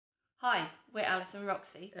Hi, we're Alice and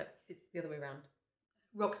Roxy. It's the other way around.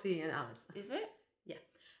 Roxy and Alys. Is it? Yeah.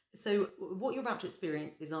 So what you're about to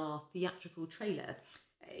experience is our theatrical trailer.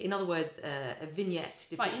 In other words, a vignette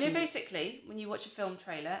depicting... Right, you know, basically, when you watch a film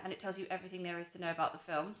trailer and it tells you everything there is to know about the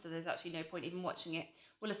film, so there's actually no point even watching it,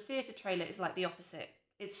 well, a theatre trailer is like the opposite.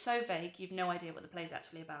 It's so vague, you've no idea what the play's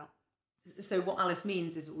actually about. So what Alice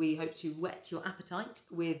means is that we hope to whet your appetite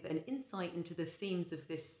with an insight into the themes of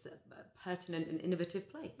this pertinent and innovative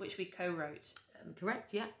play. Which we co-wrote.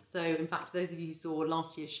 Correct, yeah. So, in fact, those of you who saw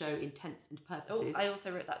last year's show, Intents and Purposes... Oh, I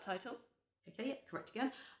also wrote that title. Okay, yeah, correct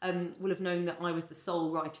again. Will have known that I was the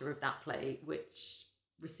sole writer of that play, which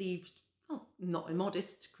received, not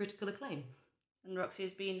immodest, critical acclaim. And Roxy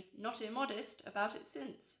has been not immodest about it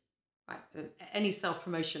since. Right, any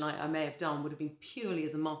self-promotion I may have done would have been purely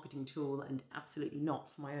as a marketing tool and absolutely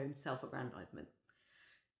not for my own self-aggrandisement.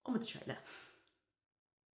 On with the trailer.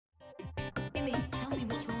 Imi, tell me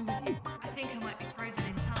what's wrong with you. I think I might be frozen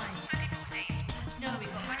in time. 2014. No,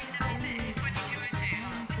 we've got 2076,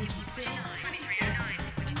 2202, 46. 2309,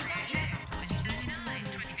 2039,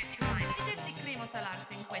 2055. Is this the primo salar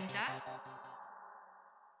 50?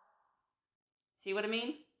 See what I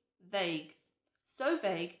mean? Vague. So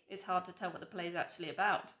vague, it's hard to tell what the play's actually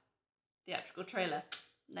about. Theatrical trailer.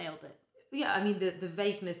 Nailed it. Yeah, I mean, the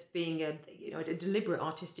vagueness being a deliberate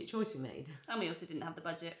artistic choice we made. And we also didn't have the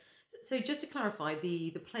budget. So just to clarify, the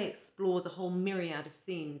play explores a whole myriad of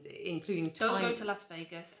themes, including time... Don't go to Las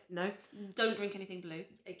Vegas. No. Don't drink anything blue.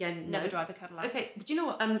 Again, Never no. drive a Cadillac. Okay, but do you know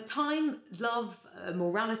what? Time, love,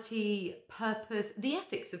 morality, purpose, the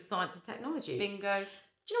ethics of science and technology. Bingo.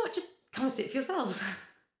 Do you know what? Just come and see it for yourselves.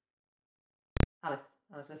 Alice,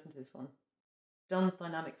 listen to this one. Dunn's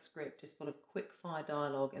dynamic script is full of quick-fire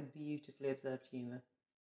dialogue and beautifully observed humour.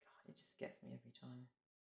 God, it just gets me every time.